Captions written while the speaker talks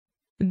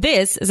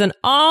This is an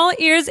All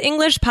Ears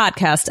English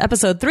podcast,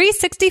 episode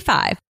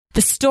 365,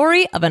 The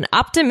Story of an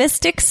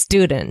Optimistic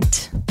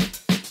Student.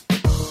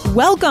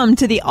 Welcome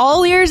to the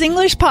All Ears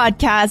English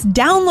podcast,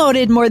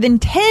 downloaded more than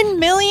 10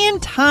 million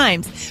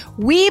times.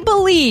 We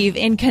believe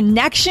in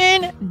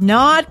connection,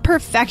 not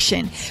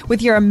perfection,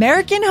 with your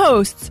American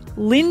hosts,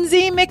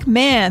 Lindsay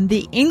McMahon,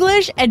 the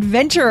English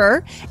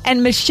adventurer,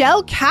 and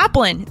Michelle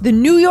Kaplan, the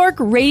New York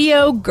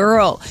radio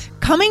girl,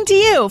 coming to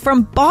you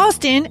from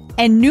Boston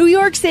and New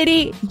York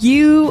City,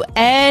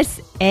 USA.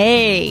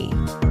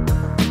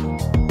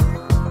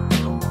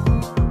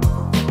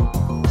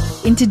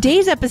 In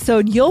today's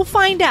episode, you'll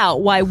find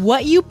out why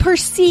what you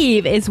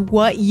perceive is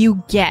what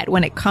you get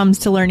when it comes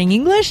to learning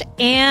English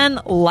and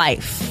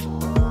life.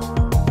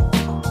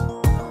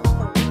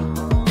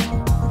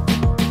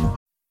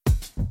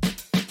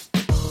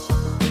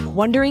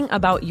 Wondering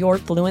about your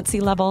fluency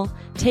level?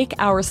 Take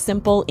our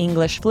simple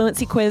English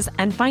fluency quiz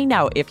and find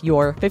out if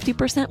you're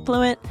 50%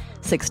 fluent,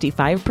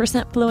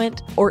 65%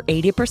 fluent, or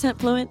 80%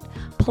 fluent.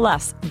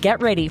 Plus,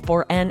 get ready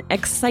for an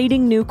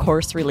exciting new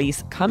course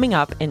release coming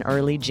up in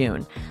early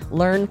June.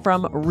 Learn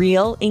from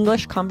real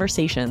English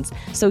conversations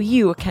so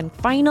you can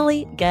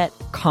finally get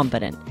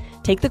confident.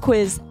 Take the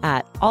quiz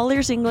at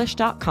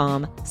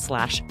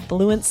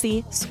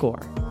allearsenglish.com/fluency score.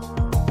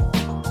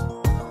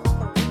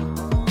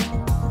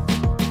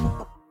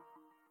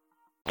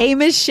 Hey,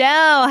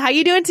 Michelle, how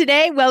you doing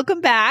today?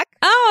 Welcome back.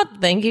 Oh,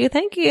 thank you.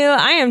 Thank you.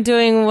 I am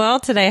doing well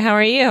today. How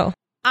are you?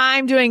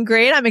 I'm doing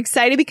great. I'm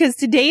excited because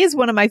today is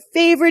one of my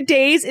favorite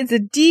days. It's a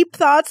Deep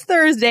Thoughts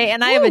Thursday,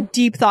 and I have a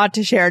deep thought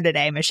to share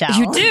today, Michelle.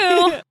 You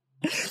do?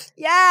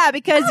 Yeah,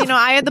 because,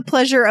 I had the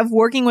pleasure of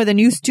working with a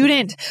new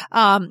student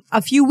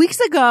a few weeks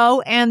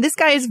ago, and this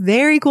guy is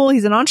very cool.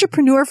 He's an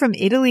entrepreneur from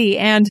Italy,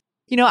 and,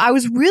 I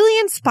was really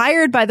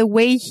inspired by the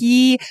way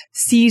he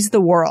sees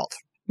the world.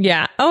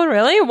 Yeah. Oh,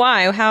 really?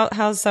 Why?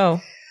 How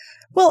so?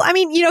 Well,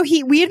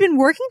 we had been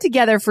working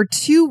together for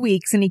 2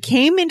 weeks, and he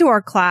came into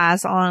our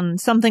class on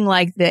something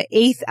like the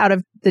 8th out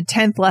of the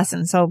 10th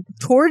lesson. So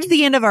towards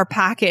the end of our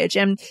package,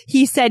 and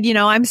he said,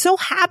 I'm so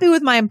happy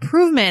with my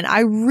improvement. I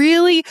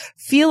really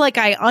feel like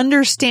I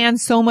understand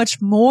so much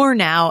more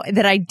now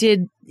that I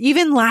did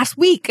even last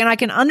week, and I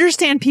can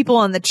understand people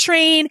on the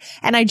train,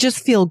 and I just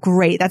feel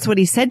great. That's what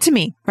he said to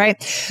me,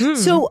 right?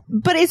 So,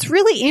 but it's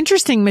really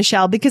interesting,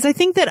 Michelle, because I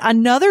think that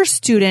another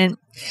student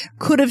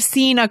could have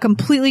seen a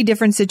completely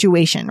different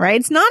situation, right?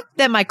 It's not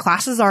that my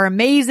classes are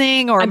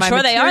amazing or my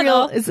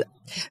material is.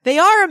 They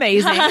are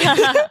amazing.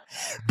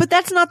 But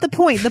that's not the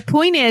point. The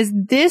point is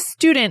this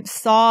student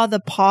saw the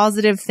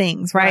positive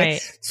things,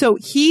 right? So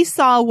he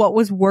saw what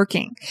was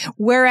working.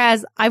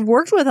 Whereas I've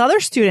worked with other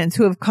students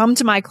who have come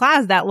to my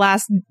class that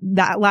last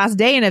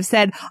day and have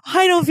said,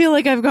 I don't feel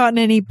like I've gotten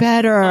any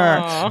better.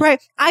 Right?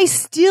 I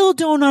still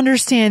don't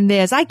understand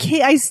this. I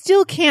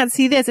still can't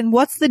see this. And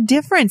what's the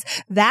difference?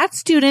 That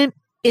student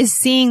is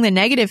seeing the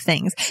negative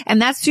things. And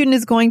that student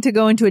is going to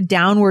go into a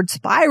downward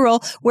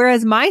spiral,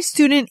 whereas my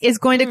student is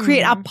going to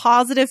create a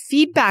positive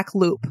feedback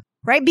loop,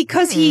 right?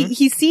 Because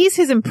he sees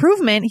his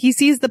improvement, he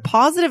sees the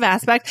positive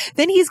aspect,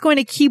 then he's going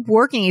to keep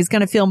working. He's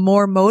going to feel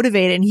more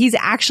motivated, and he's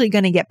actually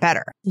going to get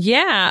better.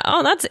 Yeah.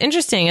 Oh, that's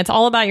interesting. It's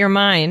all about your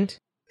mind.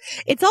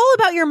 It's all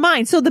about your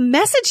mind. So the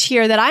message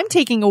here that I'm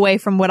taking away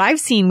from what I've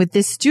seen with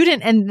this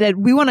student and that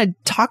we want to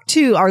talk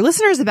to our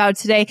listeners about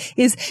today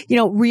is,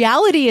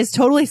 reality is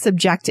totally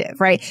subjective,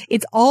 right?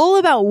 It's all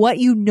about what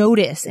you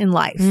notice in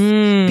life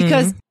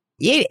because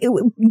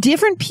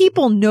different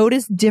people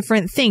notice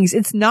different things.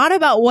 It's not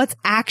about what's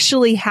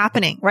actually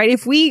happening, right?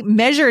 If we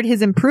measured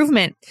his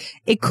improvement,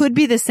 it could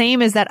be the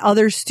same as that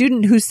other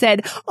student who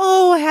said,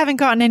 oh, I haven't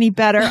gotten any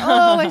better.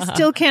 Oh, I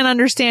still can't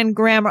understand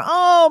grammar.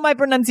 Oh, my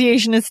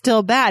pronunciation is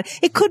still bad.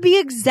 It could be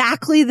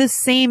exactly the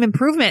same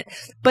improvement,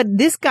 but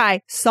this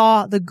guy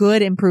saw the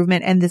good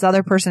improvement and this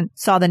other person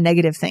saw the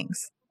negative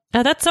things.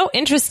 Oh, that's so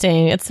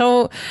interesting. It's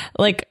so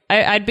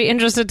I'd be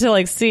interested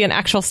to see an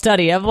actual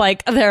study of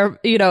their,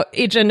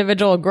 each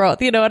individual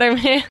growth. You know what I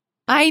mean?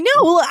 I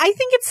know. Well, I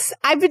think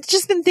I've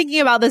just been thinking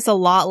about this a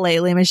lot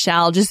lately,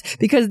 Michelle, just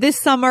because this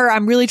summer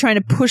I'm really trying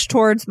to push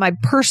towards my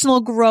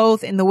personal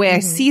growth in the way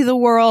I see the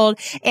world.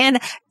 And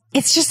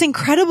it's just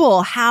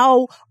incredible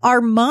how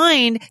our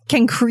mind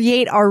can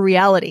create our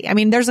reality.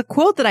 There's a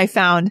quote that I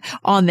found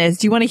on this.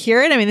 Do you want to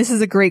hear it? This is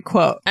a great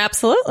quote.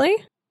 Absolutely.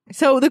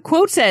 So the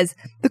quote is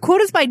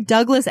by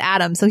Douglas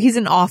Adams. So he's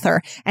an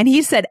author, and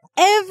he said,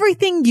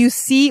 everything you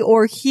see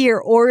or hear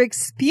or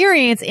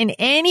experience in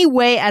any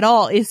way at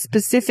all is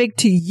specific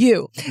to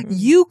you.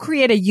 You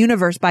create a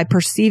universe by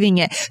perceiving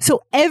it.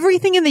 So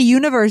everything in the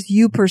universe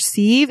you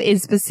perceive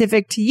is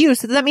specific to you.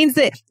 So that means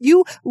that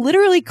you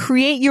literally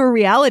create your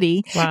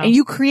reality and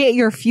you create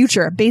your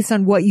future based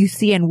on what you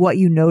see and what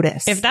you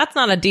notice. If that's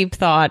not a deep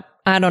thought,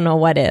 I don't know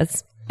what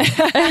is.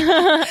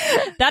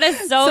 That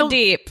is so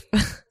deep.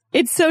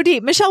 It's so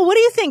deep. Michelle, what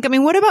do you think? I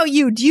mean, what about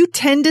you? Do you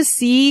tend to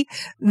see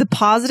the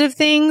positive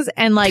things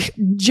and like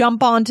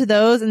jump onto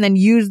those and then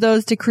use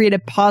those to create a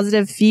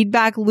positive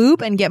feedback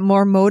loop and get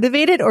more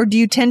motivated? Or do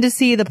you tend to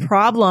see the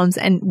problems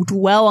and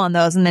dwell on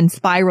those and then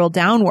spiral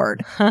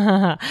downward?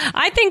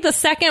 I think the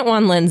second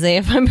one, Lindsay,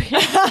 if I'm being,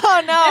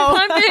 oh no.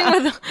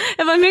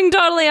 if I'm being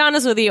totally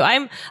honest with you,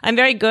 I'm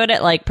very good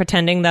at like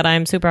pretending that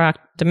I'm super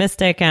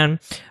optimistic and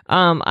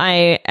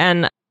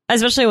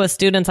especially with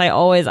students,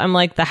 I'm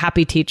like the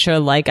happy teacher.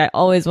 Like I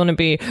always want to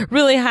be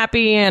really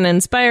happy and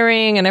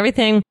inspiring and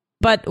everything.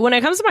 But when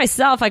it comes to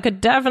myself, I could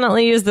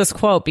definitely use this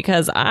quote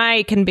because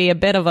I can be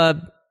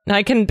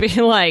I can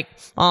be like,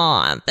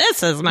 oh,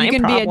 this is my problem. You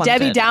can be a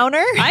Debbie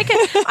Downer? I'm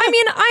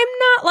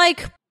not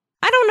like,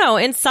 I don't know.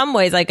 In some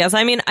ways, I guess.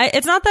 I mean,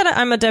 it's not that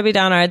I'm a Debbie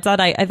Downer. It's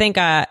that I think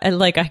I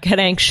get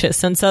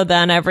anxious. And so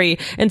then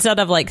instead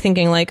of like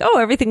thinking like, oh,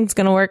 everything's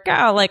going to work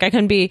out, like I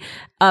can be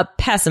a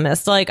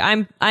pessimist. Like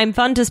I'm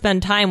fun to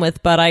spend time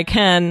with, but I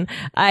can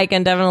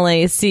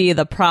definitely see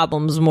the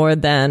problems more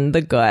than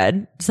the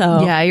good.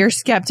 So yeah, you're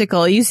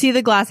skeptical. You see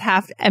the glass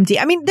half empty.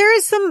 I mean, there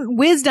is some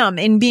wisdom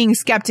in being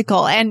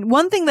skeptical. And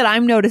one thing that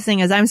I'm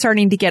noticing as I'm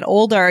starting to get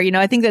older,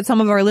 I think that some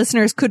of our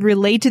listeners could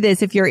relate to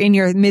this if you're in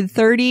your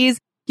mid-30s.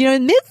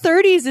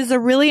 Mid-30s is a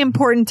really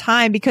important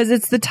time because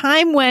it's the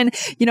time when,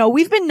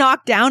 we've been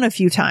knocked down a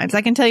few times.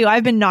 I can tell you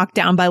I've been knocked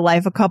down by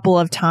life a couple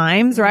of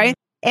times, right?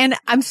 And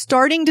I'm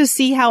starting to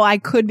see how I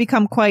could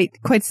become quite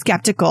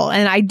skeptical.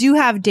 And I do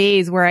have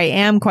days where I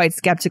am quite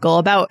skeptical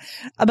about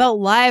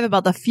life,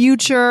 about the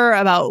future,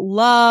 about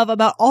love,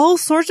 about all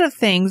sorts of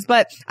things.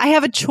 But I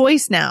have a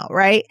choice now,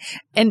 right?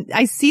 And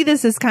I see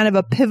this as kind of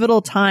a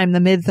pivotal time, the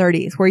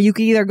mid-30s, where you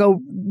could either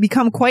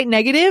become quite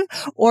negative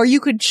or you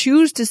could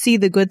choose to see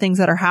the good things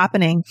that are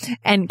happening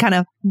and kind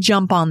of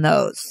jump on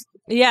those.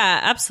 Yeah,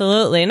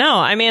 absolutely. No,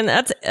 I mean,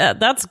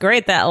 that's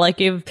great that like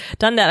you've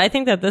done that. I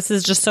think that this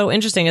is just so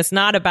interesting. It's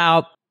not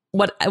about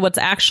what's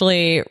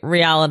actually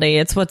reality.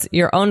 It's what's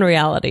your own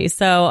reality.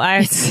 So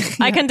I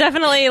can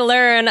definitely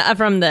learn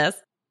from this.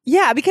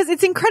 Yeah, because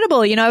it's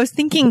incredible. I was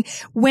thinking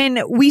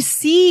when we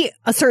see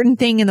a certain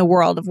thing in the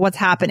world of what's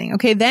happening,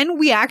 okay, then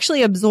we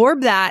actually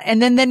absorb that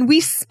and then we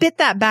spit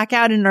that back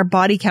out in our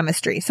body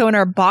chemistry. So in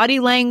our body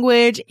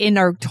language, in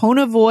our tone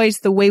of voice,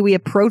 the way we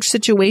approach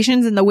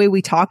situations and the way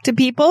we talk to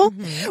people,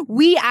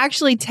 we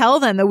actually tell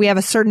them that we have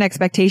a certain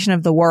expectation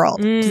of the world.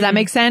 Does that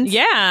make sense?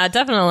 Yeah,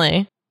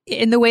 definitely.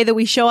 In the way that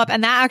we show up,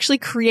 and that actually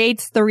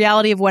creates the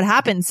reality of what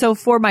happens. So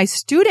for my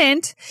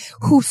student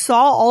who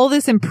saw all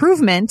this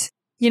improvement,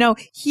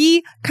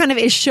 he kind of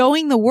is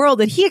showing the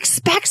world that he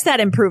expects that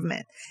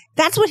improvement.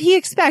 That's what he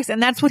expects.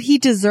 And that's what he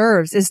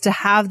deserves, is to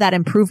have that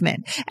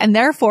improvement. And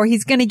therefore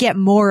he's going to get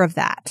more of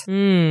that.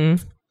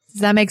 Does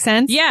that make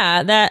sense?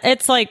 Yeah. That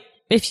it's like,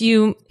 if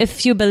you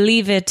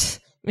believe it,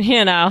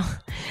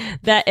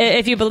 that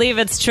if you believe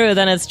it's true,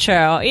 then it's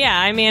true. Yeah.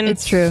 I mean,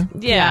 it's true.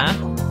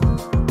 Yeah.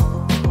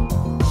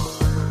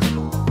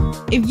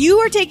 If you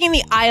are taking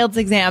the IELTS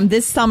exam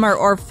this summer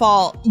or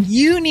fall,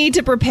 you need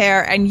to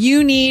prepare and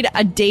you need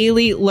a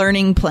daily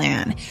learning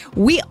plan.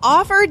 We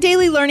offer a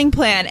daily learning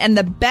plan and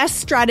the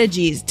best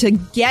strategies to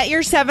get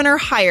your 7 or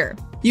higher.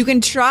 You can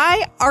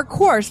try our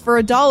course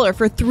for $1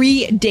 for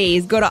 3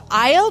 days. Go to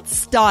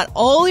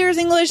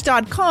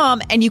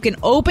IELTS.allearsenglish.com and you can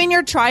open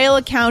your trial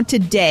account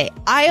today.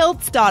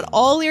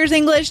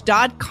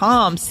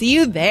 IELTS.allearsenglish.com. See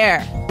you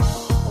there.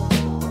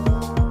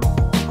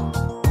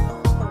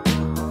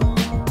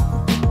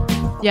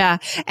 Yeah.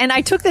 And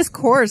I took this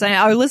course, and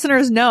our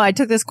listeners know I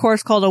took this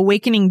course called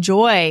Awakening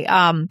Joy,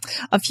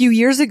 a few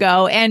years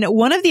ago. And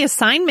one of the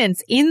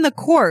assignments in the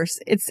course,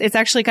 it's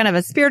actually kind of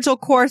a spiritual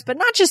course, but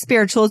not just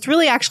spiritual. It's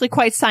really actually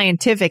quite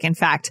scientific. In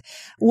fact,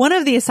 one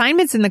of the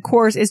assignments in the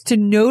course is to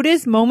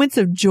notice moments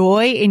of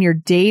joy in your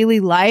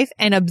daily life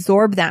and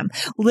absorb them.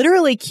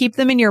 Literally keep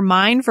them in your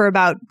mind for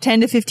about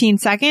 10 to 15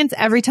 seconds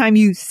every time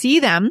you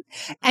see them.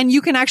 And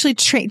you can actually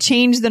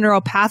change the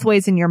neural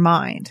pathways in your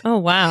mind. Oh,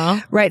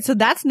 wow. Right. So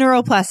that's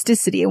neuroplasticity.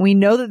 And we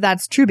know that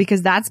that's true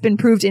because that's been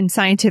proved in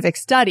scientific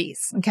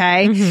studies.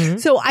 Okay.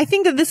 So I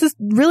think that this is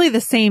really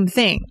the same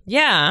thing.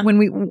 Yeah. When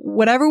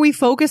whatever we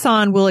focus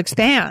on will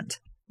expand.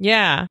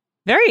 Yeah.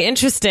 Very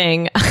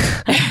interesting.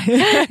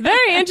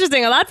 Very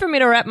interesting. A lot for me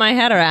to wrap my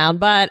head around,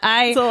 but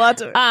I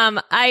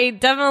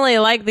definitely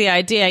like the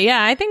idea.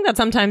 Yeah. I think that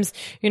sometimes,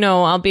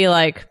 I'll be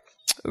like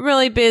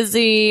really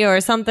busy or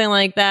something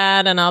like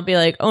that, and I'll be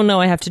like, oh no,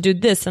 I have to do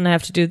this and I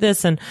have to do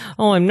this, and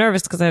oh, I'm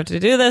nervous because I have to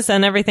do this,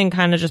 and everything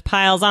kind of just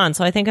piles on.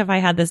 So I think if I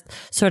had this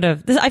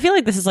I feel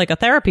like this is like a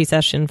therapy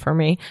session for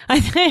me.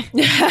 I think.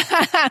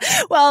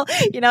 Well,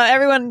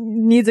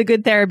 everyone needs a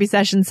good therapy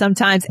session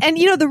sometimes. And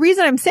the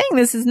reason I'm saying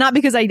this is not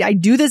because I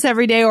do this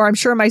every day, or I'm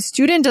sure my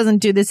student doesn't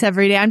do this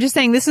every day. I'm just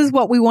saying this is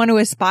what we want to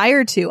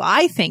aspire to,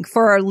 I think,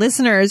 for our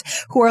listeners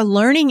who are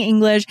learning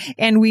English.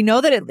 And we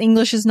know that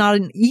English is not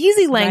an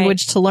easy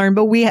language to learn,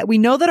 but we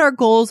know that our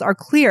goals are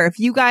clear. If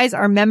you guys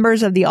are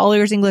members of the All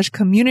Ears English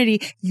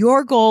community,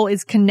 your goal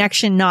is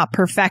connection, not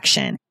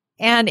perfection.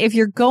 And if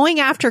you're going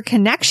after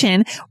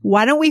connection,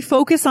 why don't we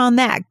focus on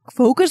that?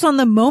 Focus on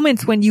the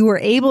moments when you were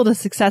able to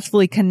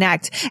successfully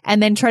connect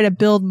and then try to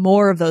build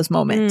more of those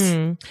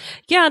moments.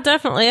 Yeah,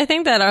 definitely. I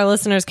think that our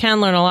listeners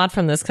can learn a lot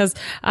from this because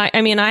I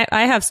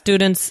have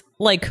students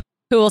like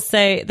who will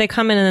say, they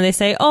come in and they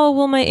say, oh,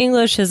 well, my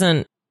English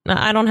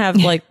I don't have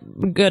like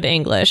good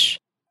English.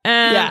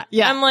 And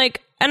I'm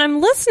like, and I'm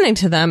listening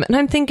to them and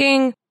I'm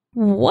thinking,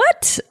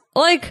 what?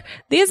 Like,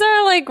 these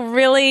are like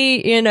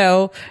really,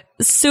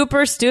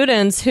 super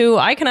students who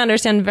I can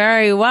understand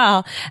very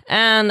well.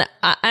 And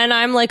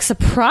I'm like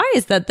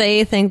surprised that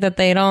they think that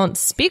they don't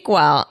speak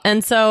well.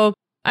 And so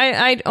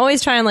I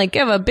always try and like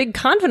give a big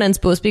confidence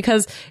boost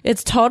because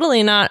it's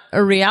totally not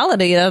a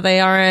reality that they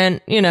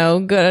aren't,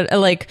 good,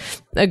 like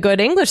a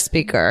good English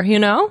speaker,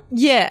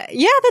 Yeah,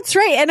 that's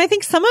right. And I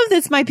think some of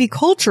this might be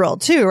cultural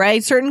too,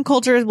 right? Certain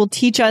cultures will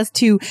teach us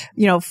to,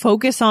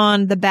 focus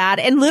on the bad.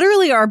 And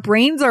literally our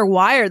brains are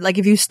wired. Like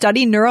if you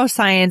study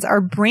neuroscience,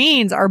 our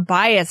brains are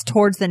biased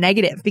towards the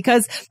negative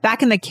because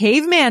back in the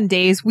caveman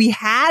days, we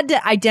had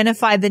to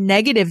identify the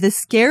negative, the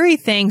scary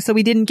thing, so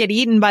we didn't get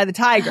eaten by the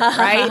tiger,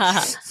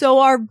 right? So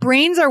our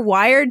brains are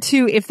wired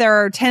to, if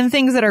there are 10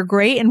 things that are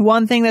great and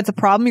one thing that's a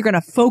problem, you're going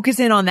to focus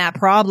in on that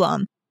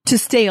problem to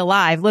stay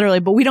alive, literally.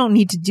 But we don't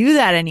need to do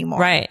that anymore.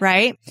 Right.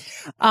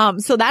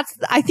 So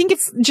I think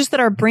it's just that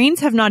our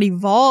brains have not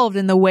evolved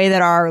in the way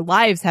that our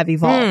lives have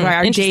evolved, right?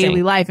 Our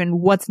daily life and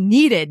what's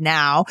needed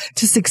now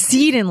to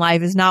succeed in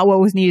life is not what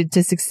was needed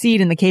to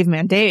succeed in the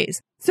caveman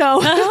days. So,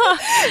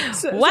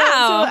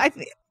 wow.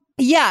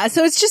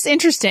 So it's just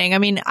interesting. I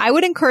mean, I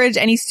would encourage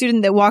any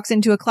student that walks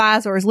into a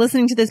class or is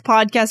listening to this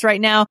podcast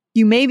right now,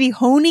 you may be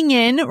honing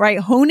in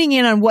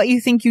on what you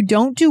think you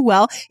don't do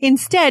well.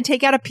 Instead,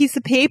 take out a piece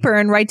of paper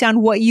and write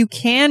down what you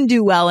can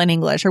do well in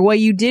English or what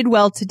you did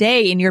well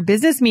today in your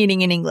business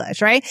meeting in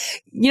English, right?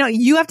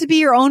 You have to be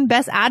your own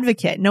best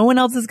advocate. No one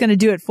else is going to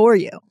do it for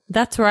you.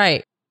 That's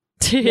right.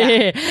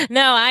 No,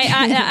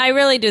 I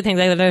really do think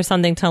that there's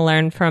something to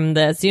learn from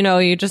this.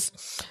 You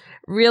just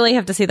really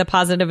have to see the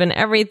positive in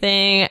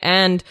everything.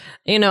 And,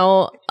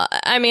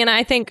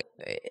 I think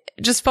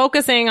just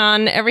focusing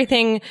on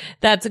everything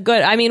that's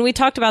good. I mean, we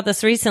talked about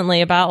this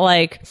recently about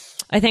like,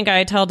 I think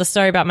I told a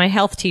story about my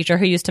health teacher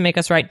who used to make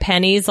us write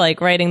pennies,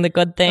 like writing the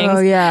good things. Oh,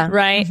 yeah.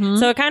 Right. Mm-hmm.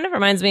 So it kind of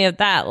reminds me of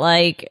that.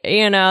 Like,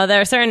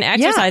 there are certain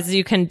exercises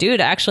you can do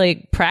to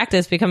actually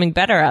practice becoming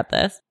better at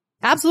this.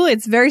 Absolutely.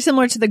 It's very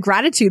similar to the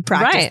gratitude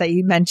practice that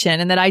you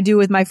mentioned and that I do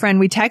with my friend.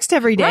 We text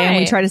every day and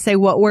we try to say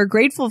what we're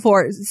grateful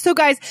for. So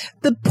guys,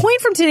 the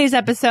point from today's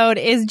episode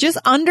is just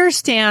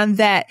understand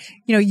that,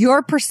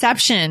 your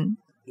perception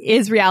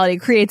is reality,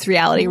 creates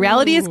reality.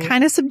 Reality is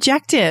kind of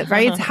subjective,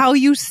 right? It's how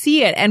you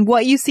see it, and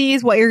what you see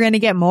is what you're going to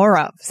get more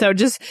of. So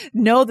just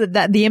know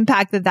that the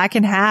impact that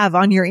can have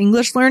on your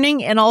English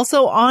learning and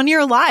also on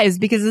your lives,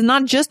 because it's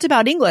not just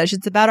about English.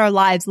 It's about our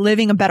lives,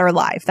 living a better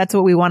life. That's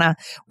what we want to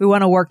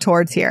work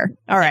towards here.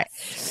 All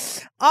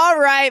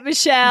right,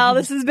 Michelle,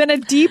 this has been a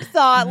deep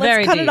thought.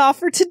 Let's cut it off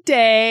for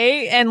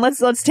today and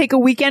let's take a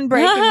weekend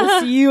break and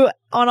we'll see you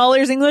on All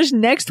Ears English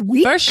next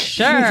week. For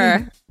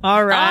sure.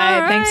 All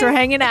right. Thanks for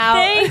hanging out.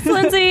 Thanks,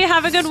 Lindsay.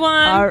 Have a good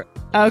one.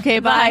 Okay,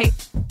 bye.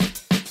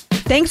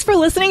 Thanks for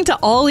listening to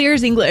All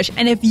Ears English.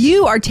 And if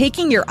you are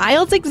taking your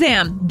IELTS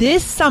exam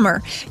this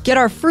summer, get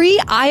our free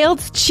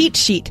IELTS cheat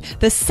sheet,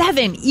 the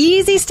 7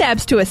 easy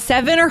steps to a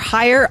 7 or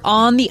higher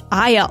on the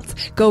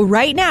IELTS. Go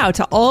right now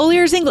to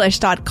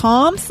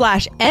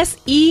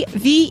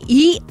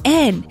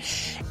allearsenglish.com/SEVEN.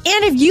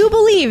 And if you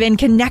believe in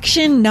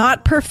connection,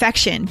 not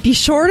perfection, be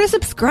sure to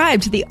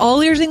subscribe to the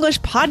All Ears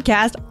English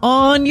podcast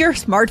on your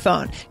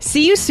smartphone.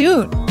 See you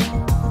soon.